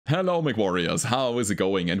Hello Mechwarriors, how is it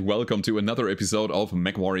going? And welcome to another episode of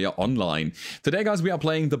Mechwarrior Online. Today guys, we are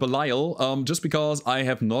playing the Belial, just because I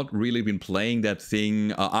have not really been playing that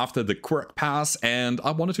thing after the quirk pass, and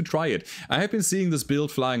I wanted to try it. I have been seeing this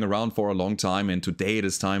build flying around for a long time, and today it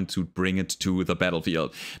is time to bring it to the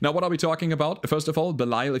battlefield. Now what are we talking about? First of all,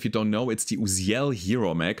 Belial, if you don't know, it's the Uziel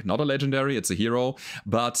hero mech. Not a legendary, it's a hero,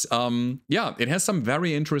 but yeah, it has some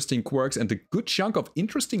very interesting quirks and a good chunk of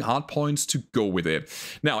interesting hard points to go with it.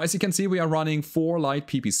 Now, as you can see, we are running 4 light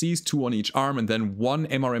PPCs, 2 on each arm, and then 1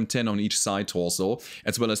 MRM-10 on each side torso,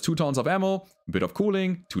 as well as 2 tons of ammo, a bit of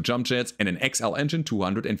cooling, 2 jump jets, and an XL engine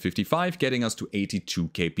 255, getting us to 82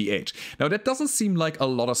 kph. Now, that doesn't seem like a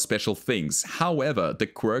lot of special things. However, the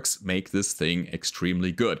quirks make this thing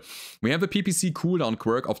extremely good. We have a PPC cooldown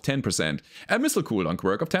quirk of 10%, a missile cooldown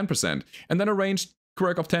quirk of 10%, and then a ranged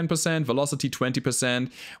quirk of 10%, velocity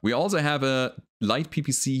 20%. We also have a light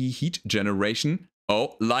PPC heat generation.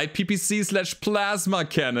 Oh, light PPC / plasma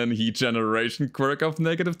cannon heat generation quirk of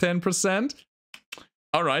negative 10%.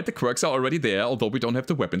 Alright, the quirks are already there, although we don't have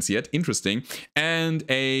the weapons yet. Interesting. And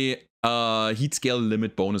a heat scale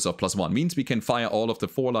limit bonus of +1 means we can fire all of the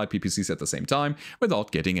 4 light PPCs at the same time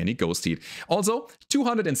without getting any ghost heat. Also,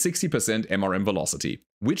 260% MRM velocity,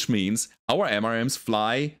 which means our MRMs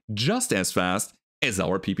fly just as fast as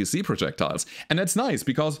our PPC projectiles. And that's nice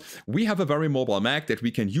because we have a very mobile mech that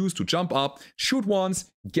we can use to jump up, shoot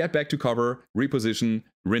once, get back to cover, reposition,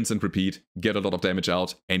 rinse and repeat, get a lot of damage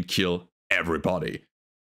out, and kill everybody.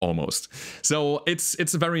 Almost. So it's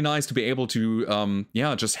very nice to be able to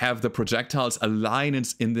yeah, just have the projectiles align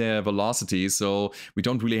in their velocity, so we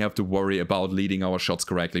don't really have to worry about leading our shots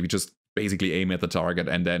correctly. We just basically aim at the target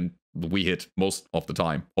and then we hit most of the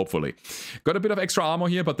time, hopefully. Got a bit of extra armor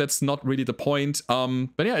here, but that's not really the point.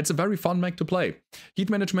 But yeah, it's a very fun mech to play. Heat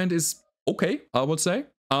management is okay, I would say.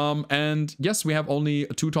 And yes, we have only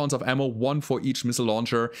 2 tons of ammo, 1 for each missile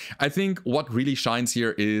launcher. I think what really shines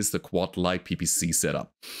here is the quad light PPC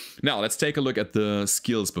setup. Now, let's take a look at the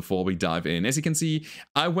skills before we dive in. As you can see,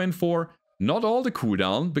 I went for not all the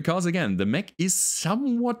cooldown, because again, the mech is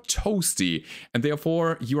somewhat toasty, and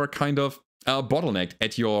therefore you are kind of bottlenecked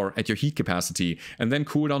at your heat capacity, and then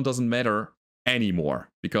cooldown doesn't matter anymore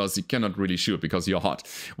because you cannot really shoot because you're hot.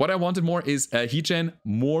 What I wanted more is heat gen,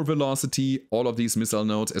 more velocity, all of these missile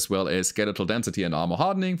nodes, as well as skeletal density and armor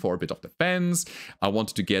hardening for a bit of defense. I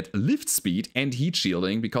wanted to get lift speed and heat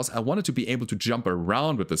shielding because I wanted to be able to jump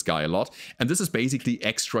around with this guy a lot, and this is basically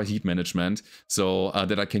extra heat management so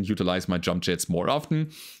that I can utilize my jump jets more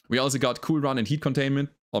often. We also got cool run and heat containment.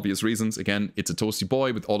 Obvious reasons. Again, it's a toasty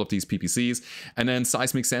boy with all of these PPCs. And then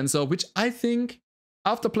seismic sensor, which I think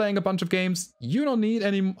after playing a bunch of games, you don't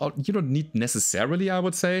need necessarily, I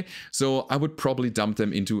would say. So I would probably dump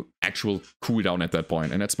them into actual cooldown at that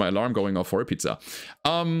point. And that's my alarm going off for a pizza.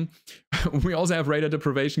 We also have radar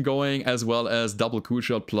deprivation going, as well as double cool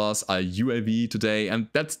shot plus a UAV today. And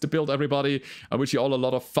that's the build, everybody. I wish you all a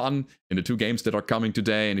lot of fun in the 2 games that are coming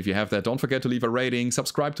today. And if you have that, don't forget to leave a rating.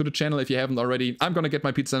 Subscribe to the channel if you haven't already. I'm gonna get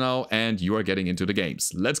my pizza now, and you are getting into the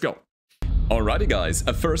games. Let's go. Alrighty guys,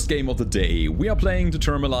 a first game of the day. We are playing the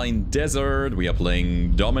Tourmaline Desert, we are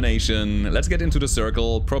playing Domination. Let's get into the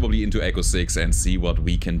circle, probably into Echo 6, and see what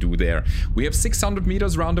we can do there. We have 600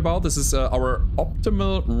 meters roundabout. This is our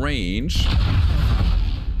optimal range.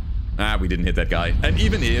 Ah, we didn't hit that guy. And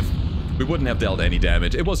even if, we wouldn't have dealt any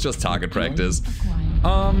damage. It was just target practice.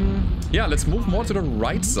 Yeah, let's move more to the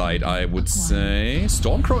right side, I would say.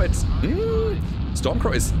 Stormcrow,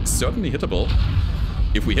 Stormcrow is certainly hittable.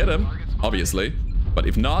 If we hit him, obviously. But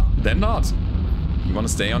if not, then not. You want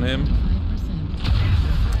to stay on him?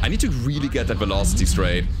 I need to really get that velocity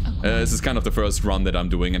straight. This is kind of the first run that I'm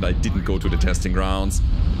doing, and I didn't go to the testing grounds.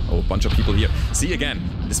 Oh, a bunch of people here. See, again,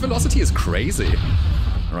 this velocity is crazy.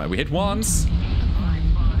 Alright, we hit once.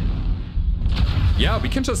 Yeah, we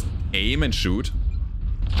can just aim and shoot.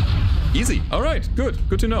 Easy. Alright, good.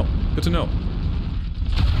 Good to know. Good to know.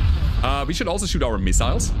 We should also shoot our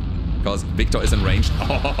missiles, because Victor is in range.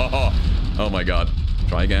 Oh my god.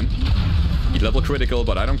 Try again. Heat level critical,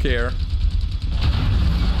 but I don't care.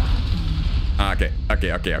 Okay.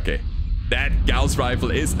 That Gauss rifle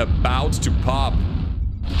is about to pop.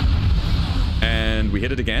 And we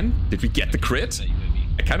hit it again. Did we get the crit?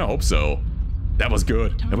 I kind of hope so. That was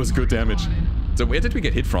good. That was good damage. So where did we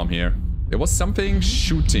get hit from here? There was something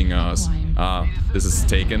shooting us. This is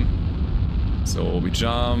taken. So we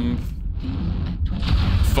jump.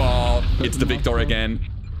 Fall. It's the Victor again.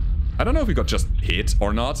 I don't know if we got just hit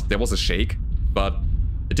or not. There was a shake, but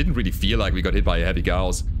it didn't really feel like we got hit by a heavy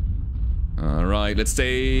Gauss. Alright, let's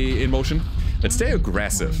stay in motion. Let's stay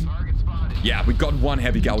aggressive. Yeah, we got 1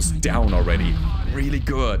 heavy Gauss down already. really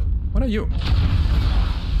good. What are you?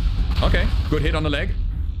 Okay, good hit on the leg.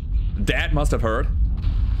 That must have hurt.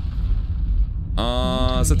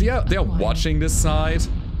 So they are watching this side.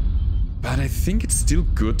 But I think it's still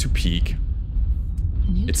good to peek.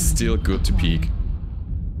 It's still good to peek.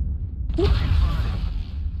 Whoop.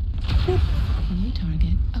 Whoop. New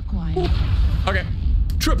target acquired. Whoop. Okay,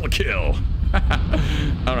 triple kill.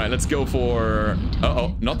 Alright, let's go for...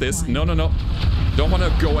 Uh-oh, not this. No, no, no. Don't want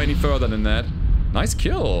to go any further than that. Nice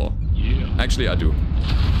kill. Actually, I do.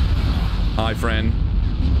 Hi, friend.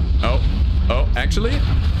 Oh, actually?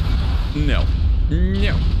 No.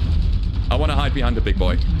 No. I want to hide behind the big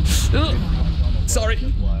boy. Sorry.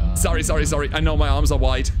 Sorry. I know my arms are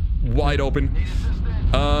wide open.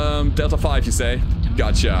 Delta 5, you say?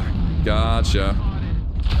 Gotcha.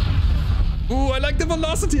 Ooh, I like the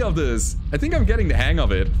velocity of this. I think I'm getting the hang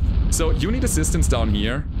of it. So, you need assistance down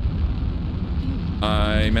here.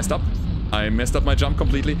 I messed up. I messed up my jump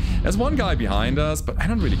completely. There's one guy behind us, but I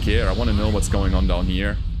don't really care. I want to know what's going on down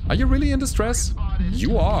here. Are you really in distress?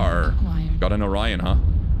 You are. Got an Orion, huh?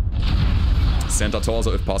 Center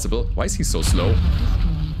torso if possible. Why is he so slow?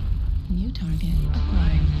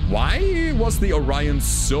 Why was the Orion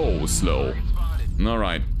so slow?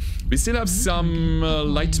 Alright. We still have some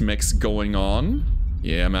light mechs going on.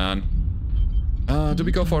 Yeah, man. Do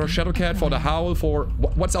we go for a Shadowcat, for the Howl, for...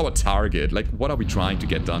 What's our target? Like, what are we trying to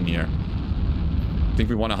get done here? I think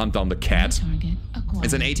we want to hunt down the cat.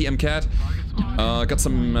 It's an ATM cat. Got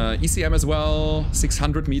some ECM as well.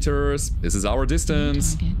 600 meters. This is our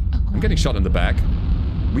distance. I'm getting shot in the back.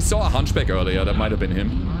 We saw a hunchback earlier. That might have been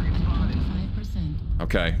him.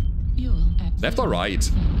 Okay. Left or right?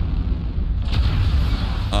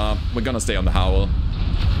 We're gonna stay on the Howl.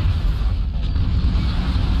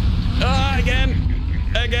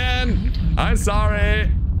 Again! I'm sorry.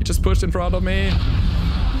 You just pushed in front of me.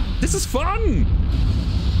 This is fun!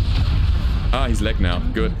 Ah, he's leg now.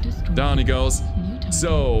 Good. Down he goes.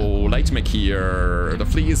 So, light mech here. The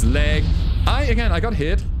flea is leg. I got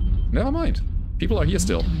hit. Never mind. People are here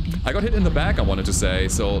still. I got hit in the back, I wanted to say.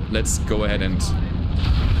 So, let's go ahead and...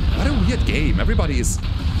 What a weird game. Everybody is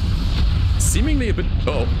seemingly a bit...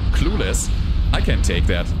 Oh, clueless. I can't take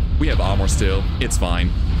that. We have armor still. It's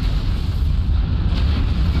fine.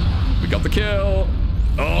 We got the kill.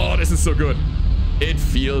 Oh, this is so good. It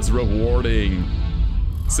feels rewarding.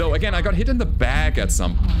 So again, I got hit in the back at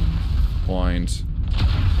some point.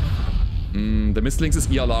 The Mistlings is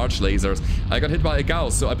ER large lasers. I got hit by a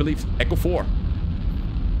Gauss, so I believe Echo 4.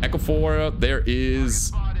 Echo 4, there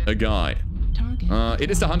is a guy. It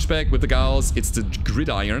is the Hunchback with the Gauss. It's the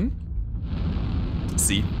Gridiron.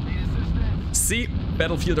 See?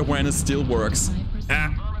 Battlefield awareness still works.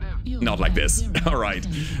 Not like this. Alright.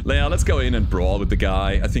 Leia, let's go in and brawl with the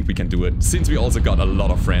guy. I think we can do it, since we also got a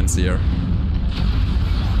lot of friends here.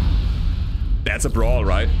 That's a brawl,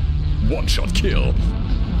 right? One-shot kill.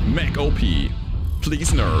 Mech OP.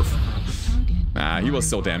 Please nerf. He was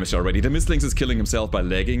so damaged already. The Mistlings is killing himself by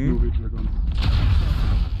lagging.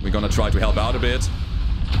 We're gonna try to help out a bit.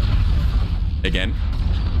 Again.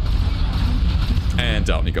 And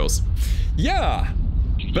down he goes. Yeah!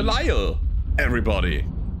 Belial! Everybody.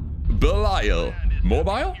 Belial.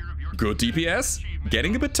 Mobile? Good DPS.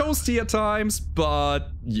 Getting a bit toasty at times, but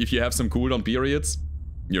if you have some cooldown periods,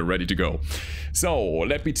 you're ready to go. So,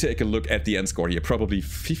 let me take a look at the end score here. Probably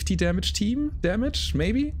 50 team damage,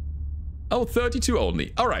 maybe? Oh, 32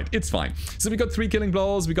 only. Alright, it's fine. So we got 3 killing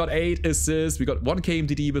blows, we got 8 assists, we got 1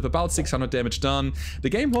 KMDD with about 600 damage done. The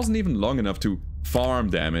game wasn't even long enough to farm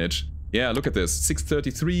damage. Yeah, look at this.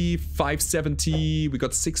 633, 570, we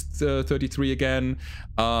got 633 again,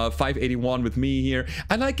 581 with me here.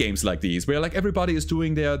 I like games like these, where like everybody is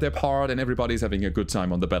doing their part and everybody's having a good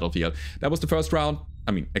time on the battlefield. That was the first round.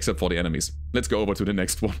 I mean, except for the enemies. Let's go over to the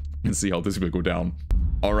next one and see how this will go down.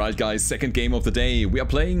 Alright guys, second game of the day. We are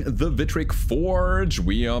playing the Vitric Forge.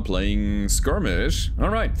 We are playing Skirmish.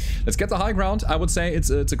 Alright, let's get the high ground. I would say it's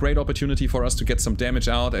a great opportunity for us to get some damage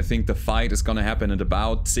out. I think the fight is gonna happen at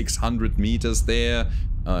about 600 meters there.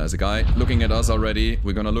 There's a guy looking at us already.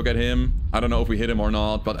 We're gonna look at him. I don't know if we hit him or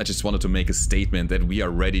not, but I just wanted to make a statement that we are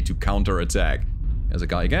ready to counter-attack. There's a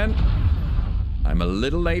guy again. I'm a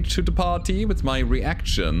little late to the party with my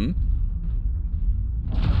reaction.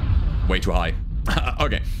 Way too high.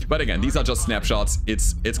 Okay, but again, these are just snapshots.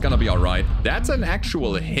 It's gonna be alright. That's an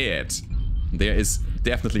actual hit. There is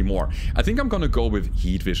definitely more. I think I'm gonna go with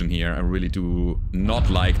heat vision here. I really do not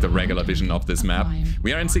like the regular vision of this map.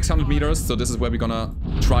 We are in 600 meters, so this is where we're gonna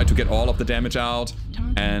try to get all of the damage out.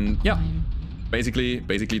 And yeah, basically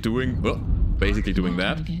doing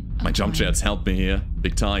that. My jump jets helped me here,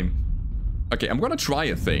 big time. Okay, I'm gonna try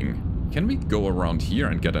a thing. Can we go around here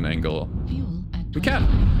and get an angle? We can.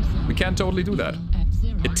 We can totally do that.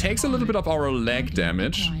 It takes a little bit of our leg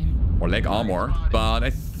damage. Or leg armor. But I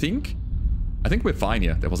think we're fine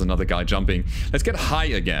here. There was another guy jumping. Let's get high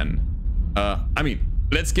again. I mean,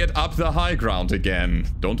 let's get up the high ground again.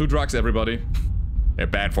 Don't do drugs, everybody. They're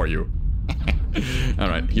bad for you.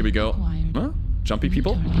 Alright, here we go. Huh? Jumpy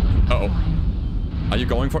people? Uh-oh. Are you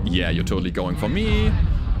going for... Yeah, you're totally going for me.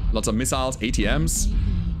 Lots of missiles, ATMs.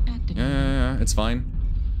 Yeah, it's fine.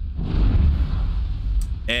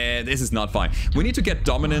 This is not fine. We need to get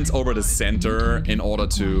dominance over the center in order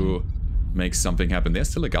to make something happen. There's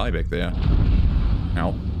still a guy back there.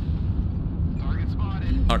 Ow.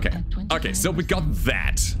 Okay. Okay, so we got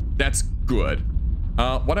that. That's good.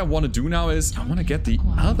 What I want to do now is I want to get the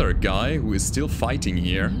other guy who is still fighting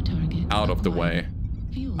here out of the way.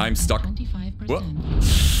 I'm stuck. What?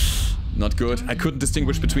 Not good. I couldn't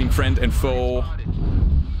distinguish between friend and foe.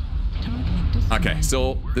 Okay,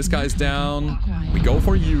 so this guy's down. We go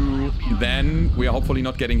for you. Then we are hopefully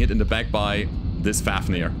not getting hit in the back by this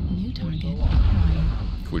Fafnir.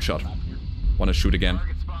 Cool shot. Want to shoot again.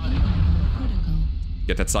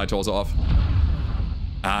 Get that side torso off.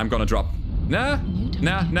 I'm gonna drop. Nah.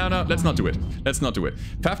 Let's not do it. Let's not do it.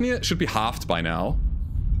 Fafnir should be halved by now.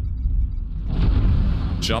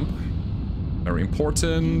 Jump. Very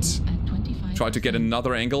important. Try to get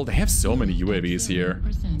another angle. They have so many UAVs here.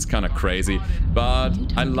 It's kind of crazy. But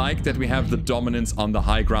I like that we have the dominance on the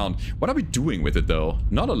high ground. What are we doing with it, though?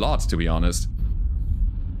 Not a lot, to be honest.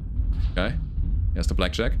 Okay. Here's the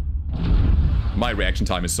blackjack. My reaction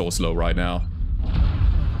time is so slow right now.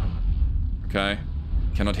 Okay.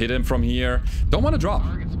 Cannot hit him from here. Don't want to drop.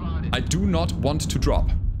 I do not want to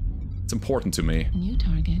drop. It's important to me. New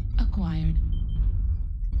target acquired.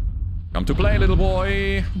 Come to play, little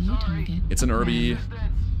boy. New target. It's an Irby.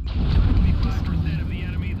 Target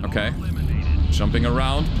destroyed. Okay. Jumping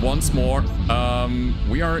around once more.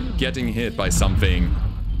 We are getting hit by something.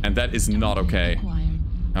 And that is not okay.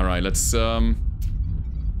 Alright, let's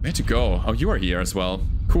where to go? Oh, you are here as well.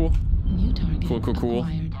 Cool. New target Cool.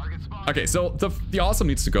 acquired. Okay, so the awesome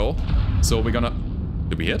needs to go. So we're gonna...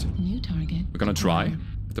 Did we hit? New target. We're gonna try,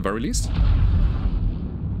 at the very least.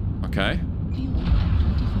 Okay. Fuel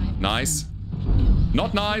at 25%. Nice. Fuel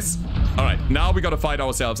Not nice. Alright, now we gotta fight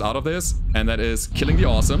ourselves out of this. And that is killing the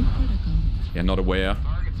awesome. critical. Yeah, not aware.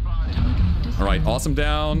 Target destroyed. Alright, awesome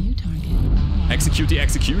down. New target acquired. Execute the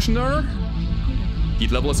executioner. Critical.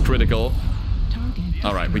 Heat level is critical. Target.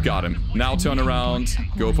 Alright, we got him. Now turn around.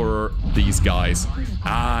 Go for these guys.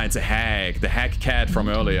 Ah, it's a hag. The hag cat from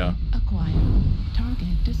earlier. Acquired.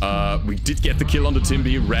 Target destroyed. We did get the kill on the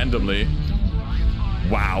Timby randomly.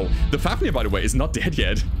 Wow. The Fafnir, by the way, is not dead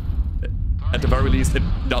yet. At the very least, it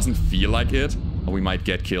doesn't feel like it. Or we might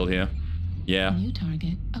get killed here. Yeah. New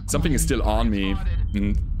target acquired. Something is still on me.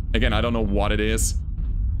 Again, I don't know what it is.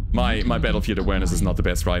 My battlefield awareness is not the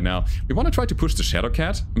best right now. We want to try to push the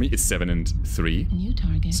Shadowcat. I mean, it's 7 and 3. New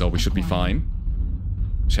target So we should be acquired. fine.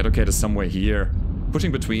 Shadowcat is somewhere here.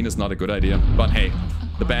 Pushing between is not a good idea. But hey,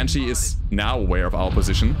 the Banshee is now aware of our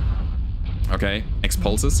position. Okay,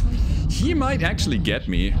 expulses. He might actually get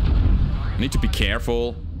me. I need to be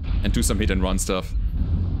careful and do some hit and run stuff.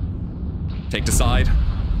 Take the side.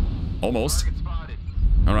 Almost.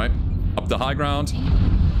 Alright, up the high ground.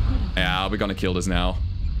 Yeah, we're gonna kill this now.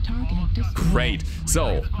 Target destroyed. Great.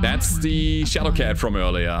 So, that's the Shadowcat from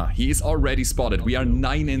earlier. He is already spotted. We are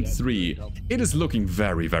 9 and 3. It is looking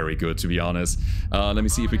very, very good, to be honest. Let me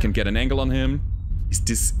see if we can get an angle on him. He's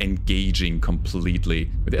disengaging completely.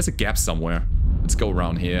 But there's a gap somewhere. Let's go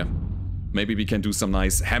around here. Maybe we can do some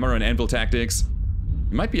nice hammer and anvil tactics.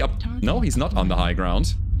 He might be up... No, he's not on the high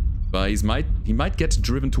ground. But he might get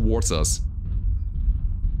driven towards us.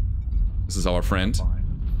 This is our friend.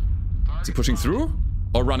 Is he pushing through?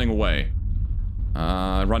 Or running away?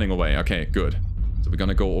 Running away. Okay, good. So we're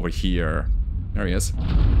gonna go over here. There he is.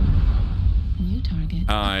 New target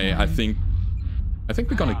I think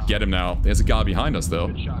we're gonna get him now. There's a guy behind us, though.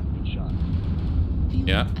 Good shot. Fuel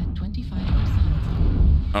Yeah. at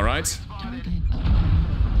 25%. Alright. Target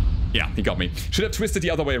acquired. Yeah, he got me. Should have twisted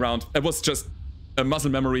the other way around. It was just a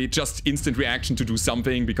muscle memory, just instant reaction to do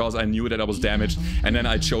something because I knew that I was damaged and then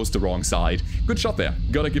I chose the wrong side. Good shot there.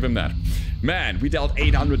 Gotta give him that. Man, we dealt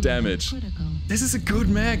 800 damage. Critical. This is a good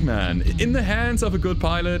mag, man. In the hands of a good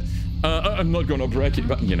pilot. I'm not gonna break it,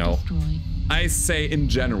 but you know. Destroyed. I say in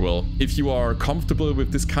general, if you are comfortable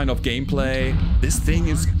with this kind of gameplay, this thing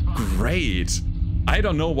is great. I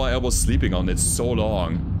don't know why I was sleeping on it so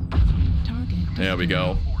long. Target There we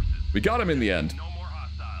go. We got him in the end.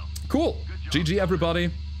 Cool. GG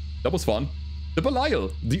everybody. That was fun. The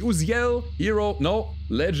Belial, the Uziel hero. No,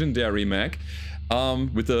 legendary mech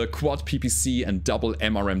with the quad PPC and double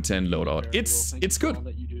MRM10 loadout. It's good.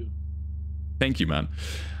 Thank you, man.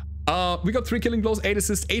 We got 3 killing blows, 8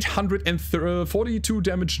 assists, 842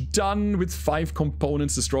 damage done with 5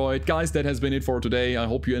 components destroyed. Guys, that has been it for today. I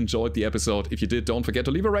hope you enjoyed the episode. If you did, don't forget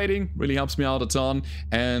to leave a rating. Really helps me out a ton.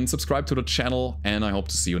 And subscribe to the channel. And I hope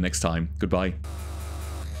to see you next time. Goodbye.